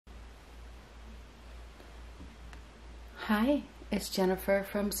Hi, it's Jennifer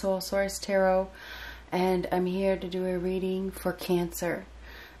from Soul Source Tarot, and I'm here to do a reading for Cancer.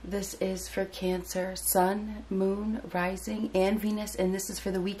 This is for Cancer, Sun, Moon, Rising, and Venus, and this is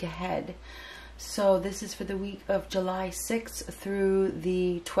for the week ahead. So this is for the week of July 6th through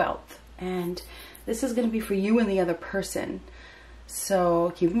the 12th, and this is going to be for you and the other person.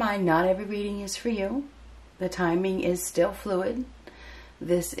 So keep in mind, not every reading is for you. The timing is still fluid.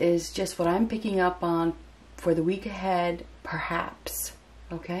 This is just what I'm picking up on for the week ahead, perhaps,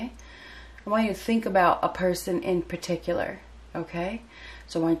 okay? I want you to think about a person in particular, okay?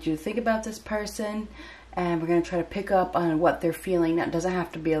 So I want you to think about this person, and we're going to try to pick up on what they're feeling. Now, it doesn't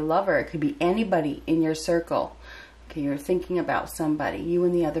have to be a lover. It could be anybody in your circle. Okay, you're thinking about somebody, you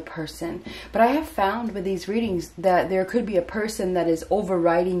and the other person. But I have found with these readings that there could be a person that is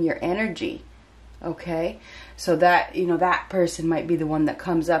overriding your energy, okay? So that, you know, that person might be the one that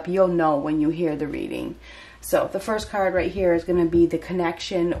comes up. You'll know when you hear the reading. So the first card right here is going to be the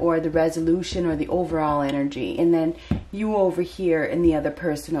connection or the resolution or the overall energy. And then you over here and the other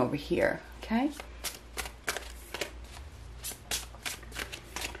person over here. Okay?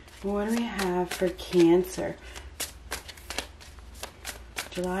 What do we have for Cancer?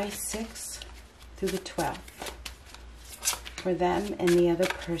 July 6th through the 12th. For them and the other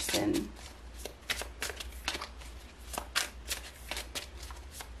person.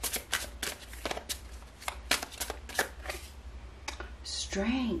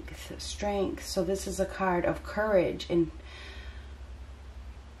 Strength. So this is a card of courage and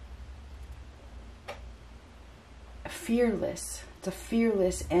fearless. It's a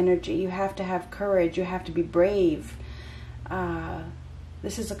fearless energy. You have to have courage. You have to be brave.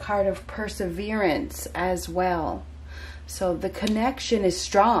 This is a card of perseverance as well. So the connection is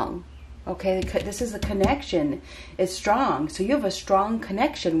strong. Okay, this is a connection. It's strong. So you have a strong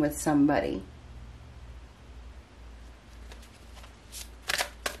connection with somebody.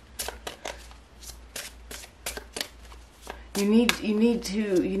 You need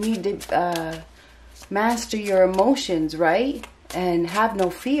to master your emotions, right? And have no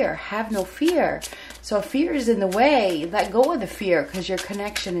fear. Have no fear. So if fear is in the way, let go of the fear because your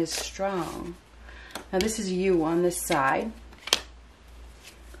connection is strong. Now this is you on this side.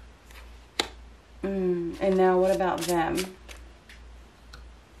 And now what about them?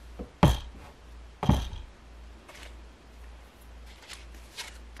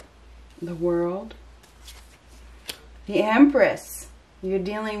 The World. The Empress. You're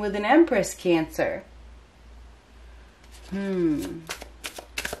dealing with an Empress, Cancer.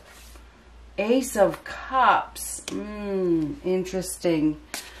 Ace of Cups. Interesting.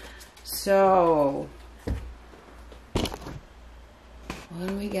 So, what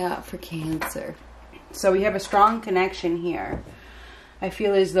do we got for Cancer? So we have a strong connection here. I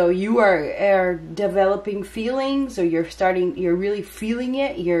feel as though you are developing feelings, or you're really feeling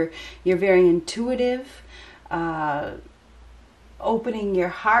it. You're very intuitive. Opening your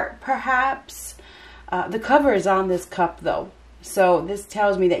heart, perhaps. The cover is on this cup, though. So this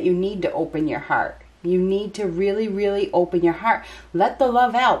tells me that you need to open your heart. You need to really, really open your heart. Let the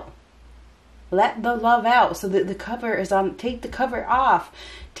love out. Let the love out. So that the cover is on. Take the cover off.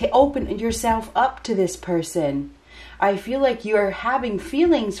 To open yourself up to this person. I feel like you're having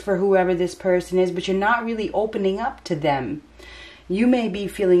feelings for whoever this person is, but you're not really opening up to them. You may be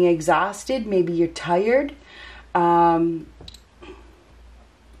feeling exhausted. Maybe you're tired.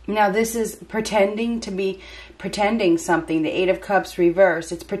 Now this is pretending something. The Eight of Cups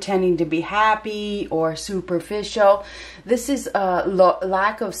reverse. It's pretending to be happy or superficial. This is a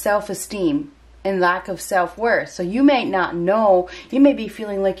lack of self-esteem and lack of self-worth. So you may not know. You may be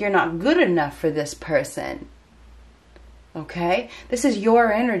feeling like you're not good enough for this person. Okay? This is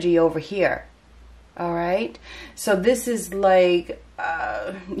your energy over here. All right? So this is like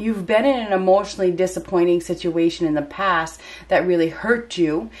you've been in an emotionally disappointing situation in the past that really hurt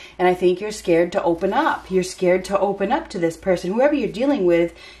you, and I think you're scared to open up. You're scared to open up to this person. Whoever you're dealing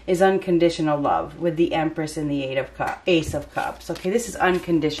with is unconditional love with the Empress and the Ace of Cups. Okay, this is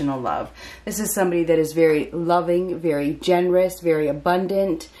unconditional love. This is somebody that is very loving, very generous, very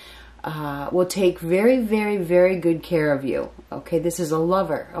abundant, will take very, very, very good care of you. Okay, this is a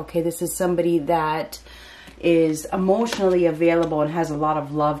lover. Okay, this is somebody that is emotionally available and has a lot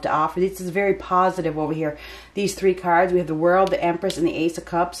of love to offer. This is very positive over here. These three cards, we have the World, the Empress, and the Ace of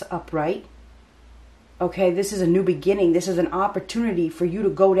Cups upright. Okay, this is a new beginning. This is an opportunity for you to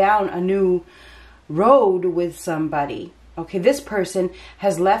go down a new road with somebody. Okay, this person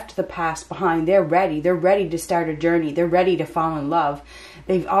has left the past behind. They're ready. They're ready to start a journey. They're ready to fall in love.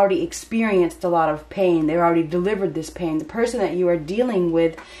 They've already experienced a lot of pain. They've already delivered this pain. The person that you are dealing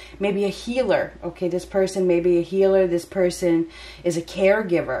with may be a healer. Okay, this person may be a healer. This person is a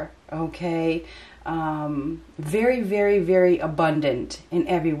caregiver. Okay, very, very, very abundant in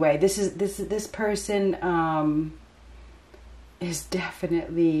every way. This person is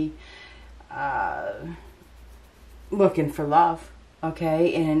definitely looking for love.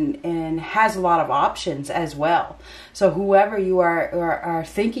 Okay, and has a lot of options as well. So whoever you are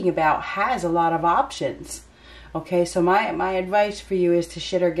thinking about has a lot of options. Okay, so my advice for you is to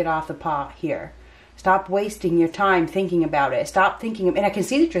shit or get off the pot here. Stop wasting your time thinking about it. Stop thinking, and I can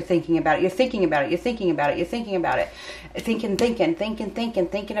see that you're thinking about it. You're thinking about it. You're thinking about it. You're thinking about it.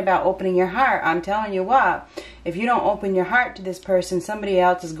 Thinking about opening your heart. I'm telling you what, if you don't open your heart to this person, somebody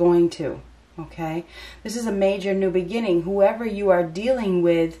else is going to. Okay, this is a major new beginning. Whoever you are dealing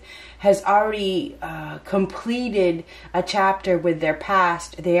with has already completed a chapter with their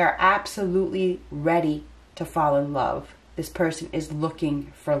past. They are absolutely ready to fall in love. This person is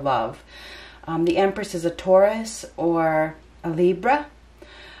looking for love. The Empress is a Taurus or a Libra.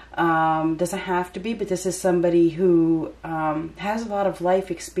 Doesn't have to be, but this is somebody who has a lot of life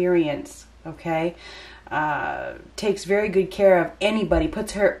experience. Okay, takes very good care of anybody.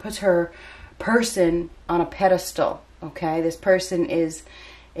 Puts her person on a pedestal. Okay, this person has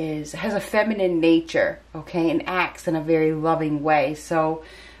a feminine nature. Okay, and acts in a very loving way. So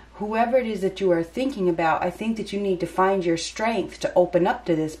whoever it is that you are thinking about, I think that you need to find your strength to open up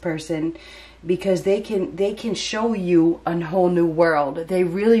to this person, because they can show you a whole new world. They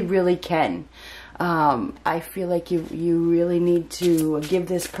really, really can. I feel like you really need to give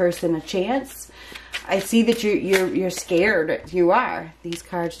this person a chance. I see that you're scared. You are. These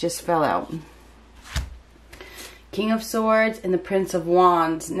cards just fell out. King of Swords and the Prince of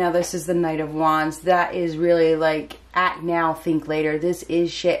Wands. Now this is the Knight of Wands. That is really like act now, think later. This is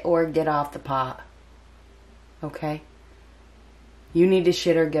shit or get off the pot. Okay? You need to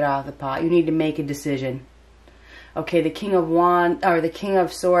shit or get off the pot. You need to make a decision. Okay, the King of Wands or the King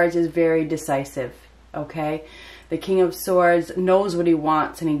of Swords is very decisive. Okay? The King of Swords knows what he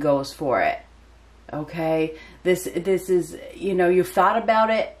wants and he goes for it. Okay, this is, you know, you've thought about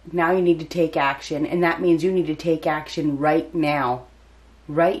it. Now you need to take action, and that means you need to take action right now.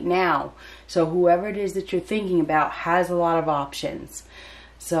 Right now. So whoever it is that you're thinking about has a lot of options.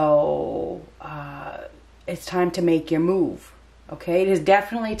 So it's time to make your move. Okay, it is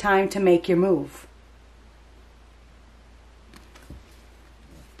definitely time to make your move.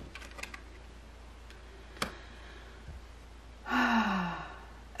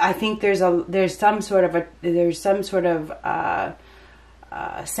 I think there's some sort of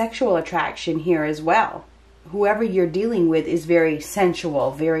sexual attraction here as well. Whoever you're dealing with is very sensual.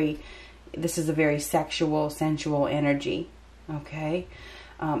 This is a very sensual energy. Okay,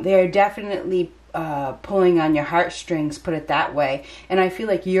 they are definitely pulling on your heartstrings, put it that way. And I feel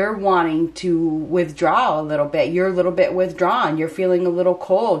like you're wanting to withdraw a little bit. You're a little bit withdrawn. You're feeling a little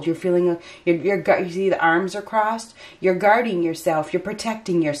cold. You're feeling you see the arms are crossed. You're guarding yourself. You're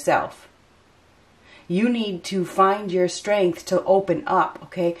protecting yourself. You need to find your strength to open up.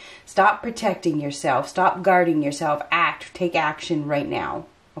 Okay, stop protecting yourself. Stop guarding yourself. Take action right now.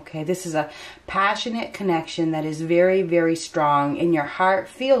 Okay, this is a passionate connection that is very, very strong, and your heart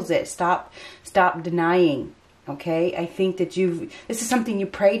feels it. Stop denying. Okay, I think that this is something you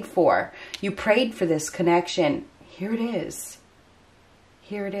prayed for. You prayed for this connection. Here it is.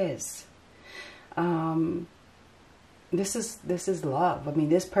 Here it is. This is love. I mean,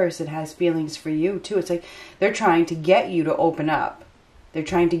 this person has feelings for you too. It's like they're trying to get you to open up. They're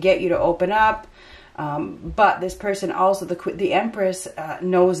trying to get you to open up. But this person also, the Empress,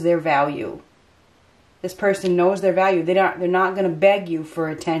 knows their value. This person knows their value. They're not going to beg you for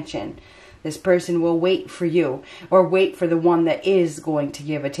attention. This person will wait for you, or wait for the one that is going to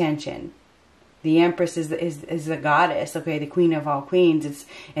give attention. The Empress is the goddess, okay, the queen of all queens,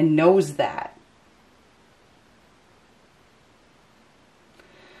 and knows that.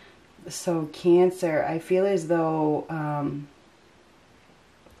 So Cancer, I feel as though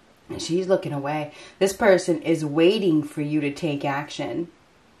she's looking away. This person is waiting for you to take action.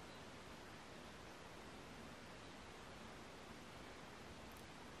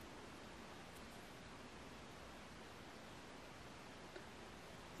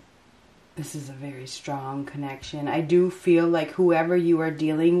 This is a very strong connection. I do feel like whoever you are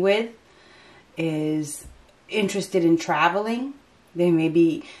dealing with is interested in traveling. They may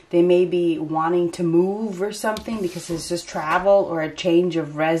be wanting to move or something, because it's just travel or a change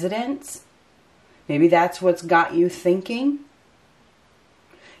of residence. Maybe that's what's got you thinking.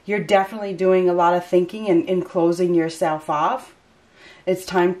 You're definitely doing a lot of thinking and closing yourself off. It's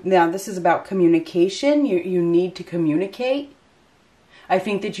time. Now, this is about communication. You need to communicate. I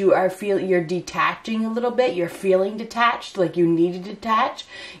think that you're detaching a little bit. You're feeling detached, like you need to detach.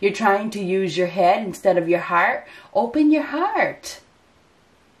 You're trying to use your head instead of your heart. Open your heart.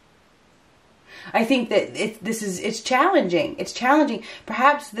 I think that it's challenging. It's challenging.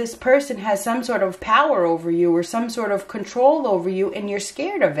 Perhaps this person has some sort of power over you or some sort of control over you, and you're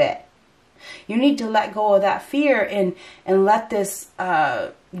scared of it. You need to let go of that fear and let this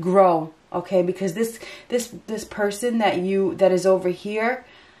grow. Okay, because this person that is over here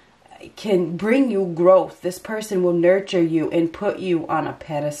can bring you growth. This person will nurture you and put you on a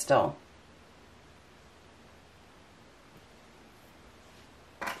pedestal.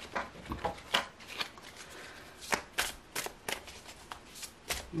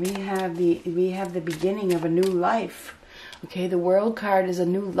 We have the beginning of a new life. Okay, the World card is a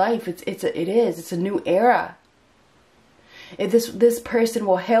new life. It's a new era. This person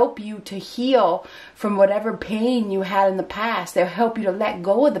will help you to heal from whatever pain you had in the past. They'll help you to let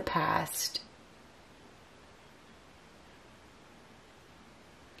go of the past.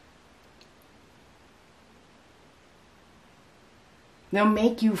 They'll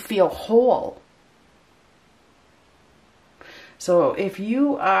make you feel whole. So if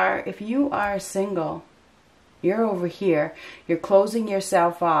you are single, you're over here, you're closing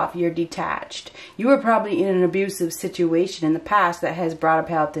yourself off, you're detached. You were probably in an abusive situation in the past that has brought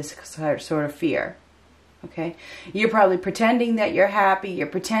about this sort of fear. Okay? You're probably pretending that you're happy, you're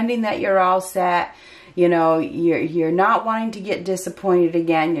pretending that you're all set, you know, you're not wanting to get disappointed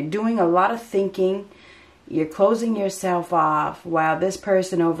again, you're doing a lot of thinking, you're closing yourself off while this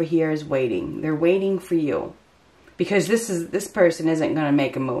person over here is waiting. They're waiting for you. Because this person isn't going to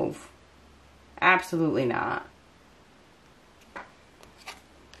make a move. Absolutely not.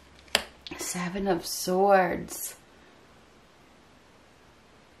 Seven of Swords.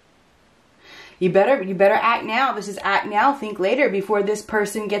 You better act now. This is act now, think later before this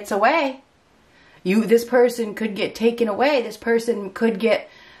person gets away. This person could get taken away. This person could get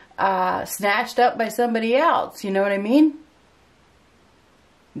snatched up by somebody else. You know what I mean?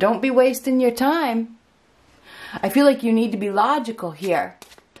 Don't be wasting your time. I feel like you need to be logical here.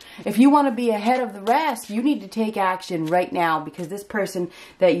 If you want to be ahead of the rest, you need to take action right now because this person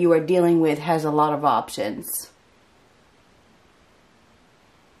that you are dealing with has a lot of options.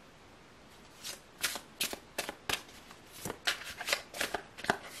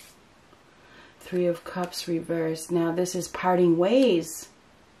 Three of Cups reversed. Now this is parting ways.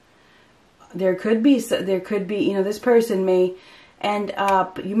 There could be, you know, this person may end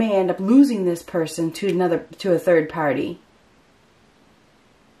up, you may end up losing this person to a third party.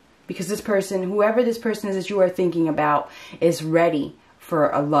 Because this person, whoever this person is that you are thinking about, is ready for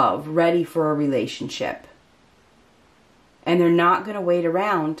a love, ready for a relationship. And they're not going to wait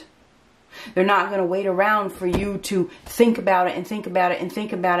around. They're not going to wait around for you to think about it and think about it and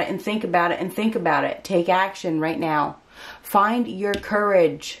think about it and think about it and think about it. Take action right now. Find your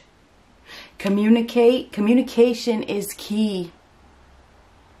courage. Communicate. Communication is key.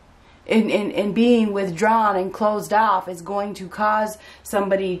 And being withdrawn and closed off is going to cause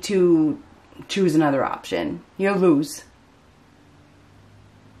somebody to choose another option. You'll lose.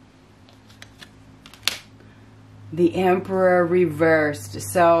 The Emperor reversed.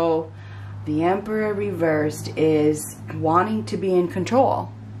 So the Emperor reversed is wanting to be in control.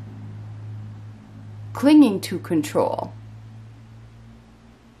 Clinging to control.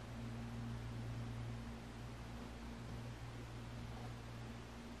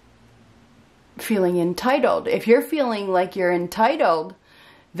 Feeling entitled. If you're feeling like you're entitled,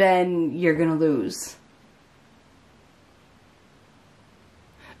 then you're going to lose.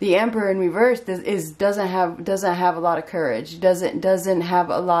 The Emperor in reverse doesn't have a lot of courage. Doesn't have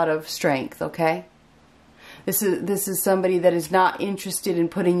a lot of strength, okay? This is somebody that is not interested in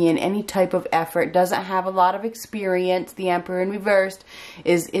putting in any type of effort, doesn't have a lot of experience. The Emperor in reverse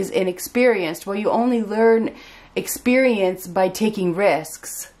is inexperienced. Well, you only learn experience by taking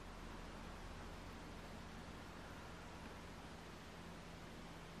risks.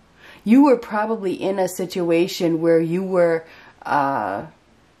 You were probably in a situation where you were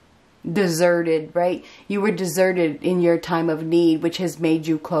deserted, right? You were deserted in your time of need, which has made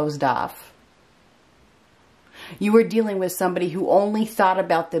you closed off. You were dealing with somebody who only thought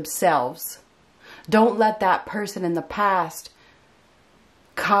about themselves. Don't let that person in the past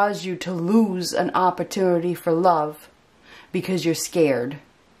cause you to lose an opportunity for love because you're scared.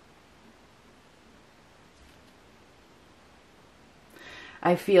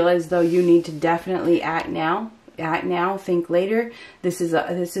 I feel as though you need to definitely act now. act now, think later. This is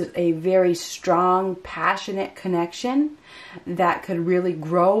a very strong, passionate connection that could really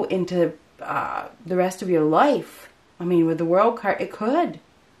grow into the rest of your life. I mean, with the World card, it could.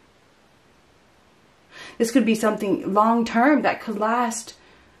 This could be something long-term that could last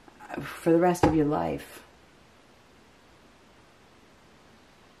for the rest of your life.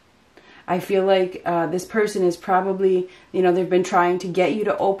 I feel like this person is probably, you know, they've been trying to get you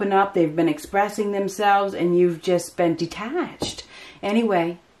to open up. They've been expressing themselves and you've just been detached.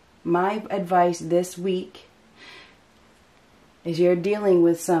 Anyway, my advice this week is you're dealing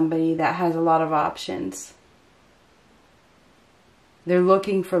with somebody that has a lot of options. They're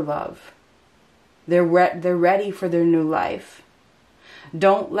looking for love. They're ready for their new life.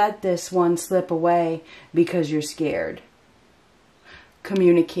 Don't let this one slip away because you're scared.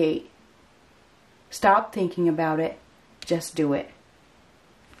 Communicate. Stop thinking about it. Just do it.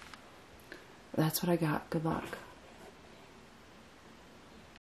 That's what I got. Good luck.